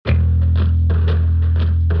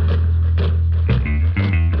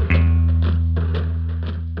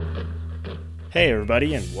Hey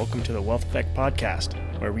everybody, and welcome to the Wealth Effect Podcast,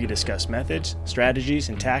 where we discuss methods, strategies,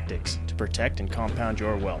 and tactics to protect and compound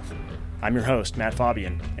your wealth. I'm your host, Matt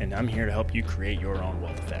Fabian, and I'm here to help you create your own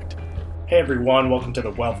wealth effect. Hey everyone, welcome to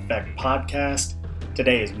the Wealth Effect Podcast.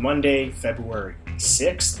 Today is Monday, February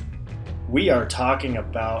 6th. We are talking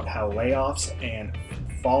about how layoffs and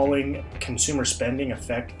falling consumer spending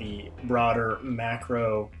affect the broader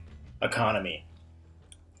macro economy.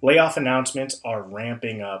 Layoff announcements are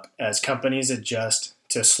ramping up as companies adjust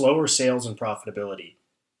to slower sales and profitability.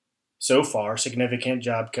 So far, significant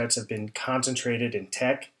job cuts have been concentrated in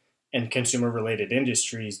tech and consumer-related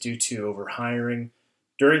industries due to overhiring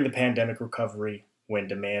during the pandemic recovery when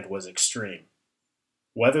demand was extreme.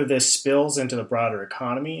 Whether this spills into the broader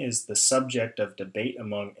economy is the subject of debate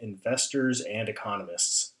among investors and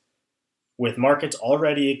economists. With markets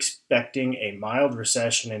already expecting a mild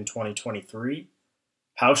recession in 2023,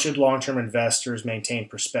 how should long-term investors maintain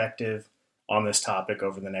perspective on this topic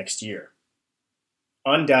over the next year?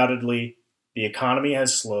 Undoubtedly, the economy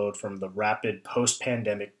has slowed from the rapid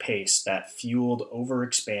post-pandemic pace that fueled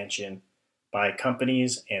overexpansion by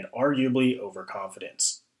companies and arguably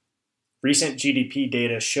overconfidence. Recent GDP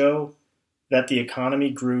data show that the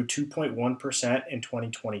economy grew 2.1% in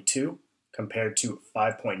 2022 compared to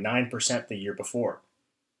 5.9% the year before.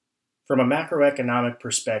 From a macroeconomic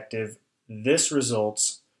perspective, this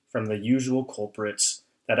results from the usual culprits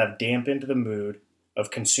that have dampened the mood of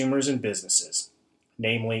consumers and businesses,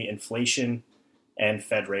 namely inflation and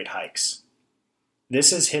Fed rate hikes.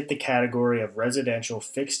 This has hit the category of residential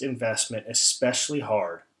fixed investment especially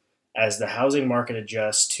hard as the housing market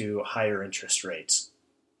adjusts to higher interest rates.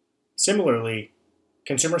 Similarly,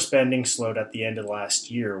 consumer spending slowed at the end of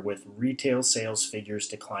last year with retail sales figures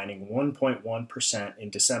declining 1.1% in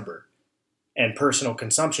December. And personal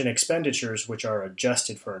consumption expenditures, which are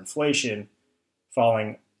adjusted for inflation,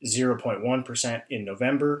 falling 0.1% in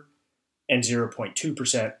November and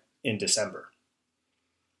 0.2% in December.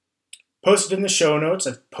 Posted in the show notes,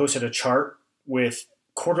 I've posted a chart with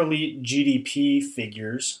quarterly GDP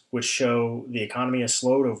figures, which show the economy has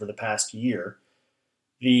slowed over the past year.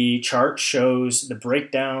 The chart shows the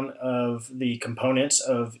breakdown of the components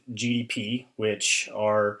of GDP, which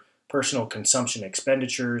are personal consumption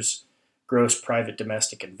expenditures, gross private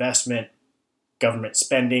domestic investment, government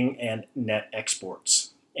spending, and net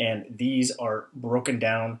exports. And these are broken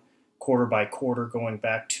down quarter by quarter going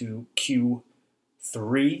back to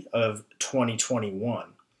Q3 of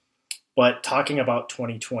 2021. But talking about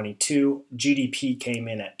 2022, GDP came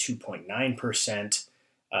in at 2.9%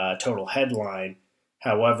 total headline.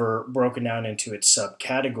 However, broken down into its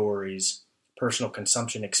subcategories, personal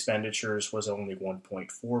consumption expenditures was only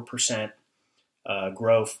 1.4%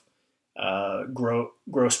 growth.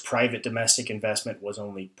 Gross private domestic investment was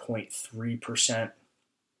only 0.3%,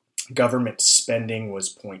 government spending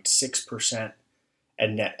was 0.6%,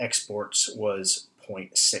 and net exports was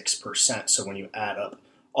 0.6%. So when you add up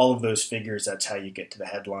all of those figures, that's how you get to the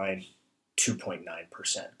headline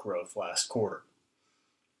 2.9% growth last quarter.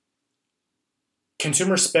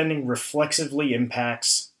 Consumer spending reflexively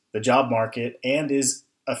impacts the job market and is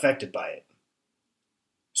affected by it.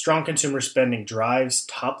 Strong consumer spending drives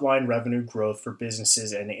top-line revenue growth for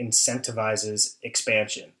businesses and incentivizes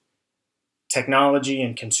expansion. Technology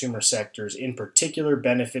and consumer sectors in particular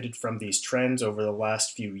benefited from these trends over the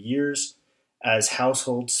last few years as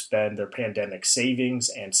households spend their pandemic savings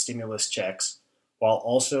and stimulus checks while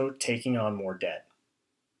also taking on more debt.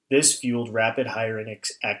 This fueled rapid hiring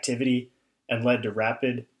activity and led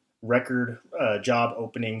to record job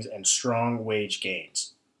openings and strong wage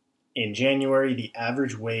gains. In January, the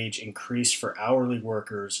average wage increased for hourly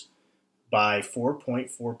workers by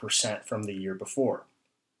 4.4% from the year before.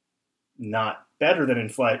 Not better than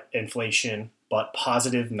inflation, but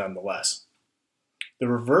positive nonetheless. The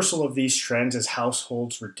reversal of these trends as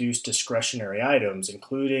households reduce discretionary items,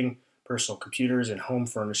 including personal computers and home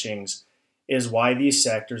furnishings, is why these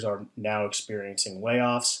sectors are now experiencing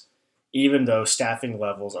layoffs, even though staffing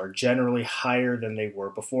levels are generally higher than they were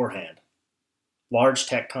beforehand. Large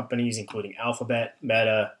tech companies, including Alphabet,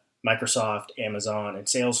 Meta, Microsoft, Amazon, and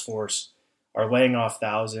Salesforce, are laying off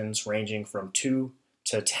thousands, ranging from 2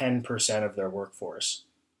 to 10% of their workforce.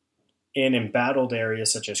 In embattled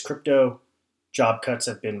areas such as crypto, job cuts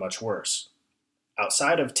have been much worse.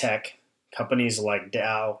 Outside of tech, companies like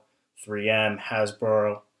Dow, 3M,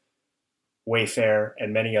 Hasbro, Wayfair,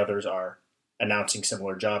 and many others are announcing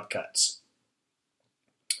similar job cuts.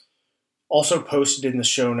 Also posted in the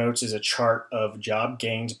show notes is a chart of job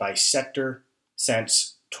gains by sector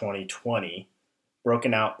since 2020,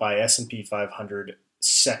 broken out by S&P 500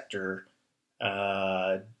 sector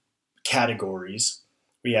categories,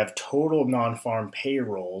 We have total non-farm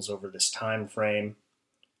payrolls over this time frame,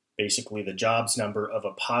 basically the jobs number of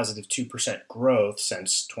a positive 2% growth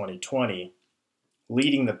since 2020.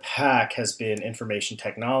 Leading the pack has been information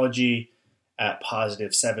technology at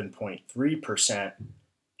positive 7.3%,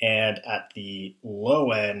 and at the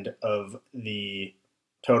low end of the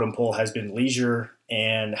totem pole has been leisure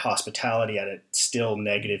and hospitality at a still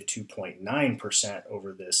negative 2.9%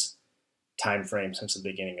 over this time frame since the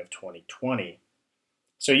beginning of 2020.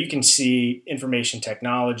 So you can see information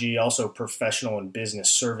technology, also professional and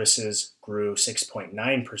business services grew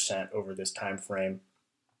 6.9% over this time frame.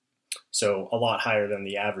 So a lot higher than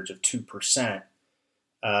the average of 2%.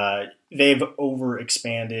 They've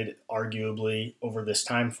overexpanded arguably over this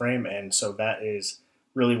time frame, and so that is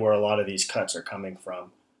really where a lot of these cuts are coming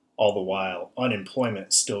from. All the while,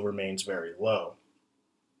 unemployment still remains very low.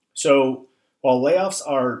 So while layoffs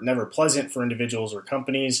are never pleasant for individuals or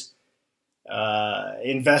companies,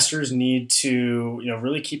 investors need to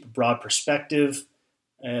really keep a broad perspective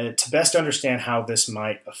to best understand how this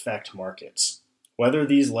might affect markets. Whether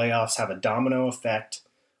these layoffs have a domino effect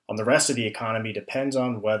on the rest of the economy depends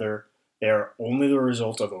on whether they are only the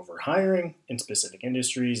result of overhiring in specific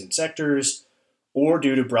industries and sectors, or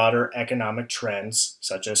due to broader economic trends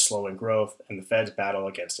such as slowing growth and the Fed's battle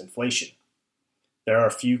against inflation. There are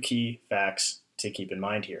a few key facts to keep in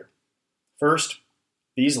mind here. First,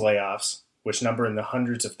 these layoffs, which number in the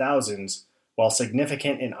hundreds of thousands, while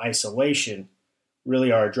significant in isolation,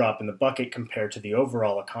 really are a drop in the bucket compared to the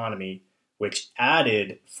overall economy, which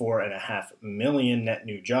added 4.5 million net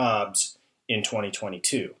new jobs in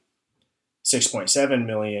 2022, 6.7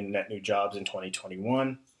 million net new jobs in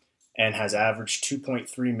 2021, and has averaged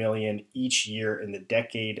 2.3 million each year in the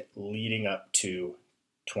decade leading up to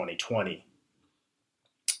 2020.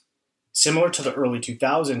 Similar to the early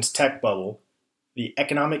 2000s tech bubble, the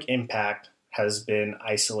economic impact has been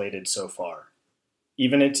isolated so far,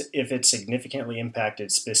 even if it significantly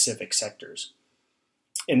impacted specific sectors.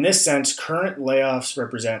 In this sense, current layoffs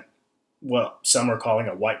represent what some are calling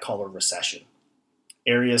a white-collar recession.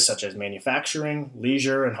 Areas such as manufacturing,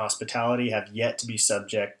 leisure, and hospitality have yet to be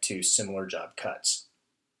subject to similar job cuts.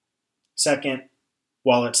 Second,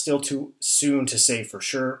 while it's still too soon to say for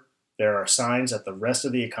sure, there are signs that the rest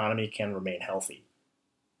of the economy can remain healthy.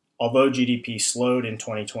 Although GDP slowed in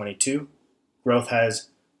 2022, growth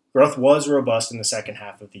was robust in the second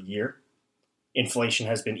half of the year. Inflation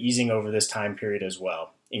has been easing over this time period as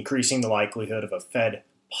well, increasing the likelihood of a Fed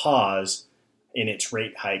pause in its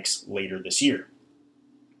rate hikes later this year.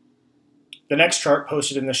 The next chart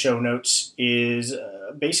posted in the show notes is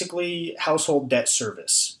basically household debt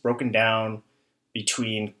service, broken down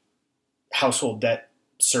between household debt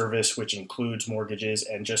service, which includes mortgages,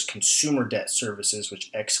 and just consumer debt services, which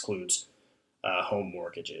excludes home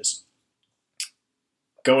mortgages.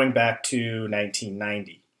 Going back to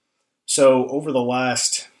 1990. So over the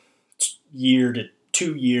last year to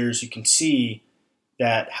 2 years, you can see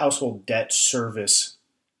that household debt service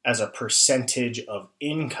as a percentage of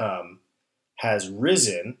income has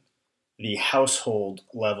risen. The household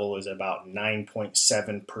level is about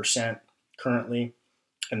 9.7% currently,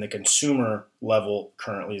 and the consumer level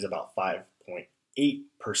currently is about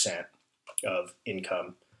 5.8% of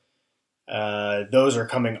income. Those are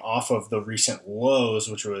coming off of the recent lows,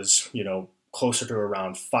 which was, closer to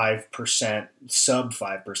around 5%, sub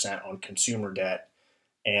 5% on consumer debt,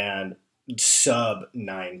 and sub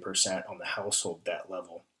 9% on the household debt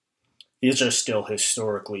level. These are still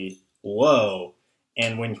historically low,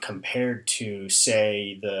 and when compared to,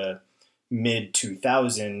 say, the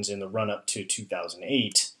mid-2000s in the run-up to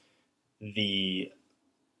 2008, the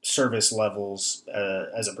service levels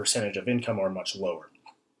as a percentage of income are much lower.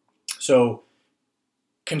 So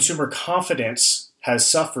consumer confidence has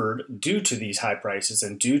suffered due to these high prices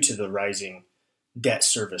and due to the rising debt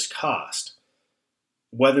service cost.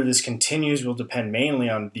 Whether this continues will depend mainly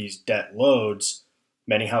on these debt loads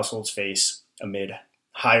many households face amid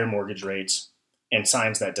higher mortgage rates and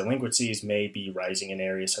signs that delinquencies may be rising in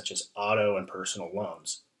areas such as auto and personal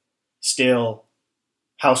loans. Still,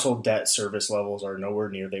 household debt service levels are nowhere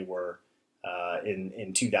near they were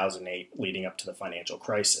in 2008 leading up to the financial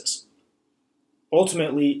crisis.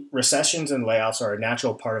 Ultimately, recessions and layoffs are a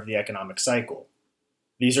natural part of the economic cycle.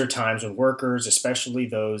 These are times when workers, especially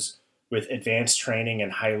those with advanced training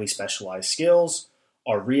and highly specialized skills,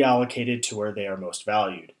 are reallocated to where they are most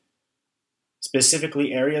valued.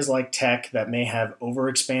 Specifically, areas like tech that may have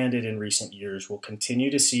overexpanded in recent years will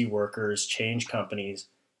continue to see workers change companies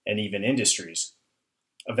and even industries,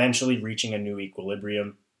 eventually reaching a new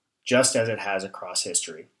equilibrium, just as it has across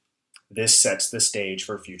history. This sets the stage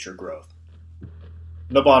for future growth.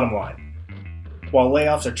 The bottom line: While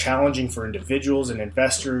layoffs are challenging for individuals and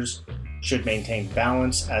investors, should maintain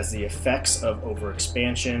balance as the effects of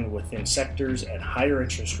overexpansion within sectors and higher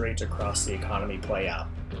interest rates across the economy play out.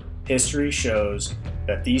 History shows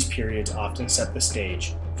that these periods often set the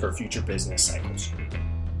stage for future business cycles.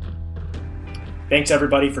 Thanks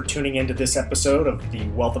everybody for tuning into this episode of the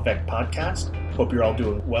Wealth Effect Podcast. Hope you're all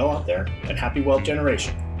doing well out there, and happy wealth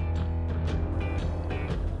generation.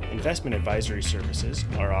 Investment advisory services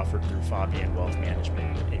are offered through Fabian Wealth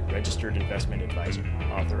Management, a registered investment advisor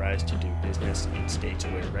authorized to do business in states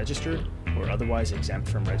where registered or otherwise exempt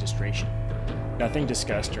from registration. Nothing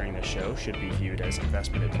discussed during the show should be viewed as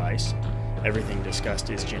investment advice. Everything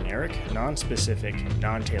discussed is generic, non-specific,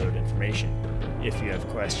 non-tailored information. If you have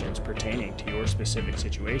questions pertaining to your specific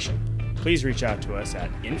situation, please reach out to us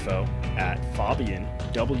at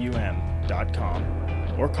info@fabianwm.com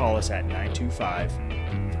or call us at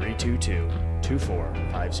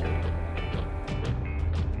 925-322-2450.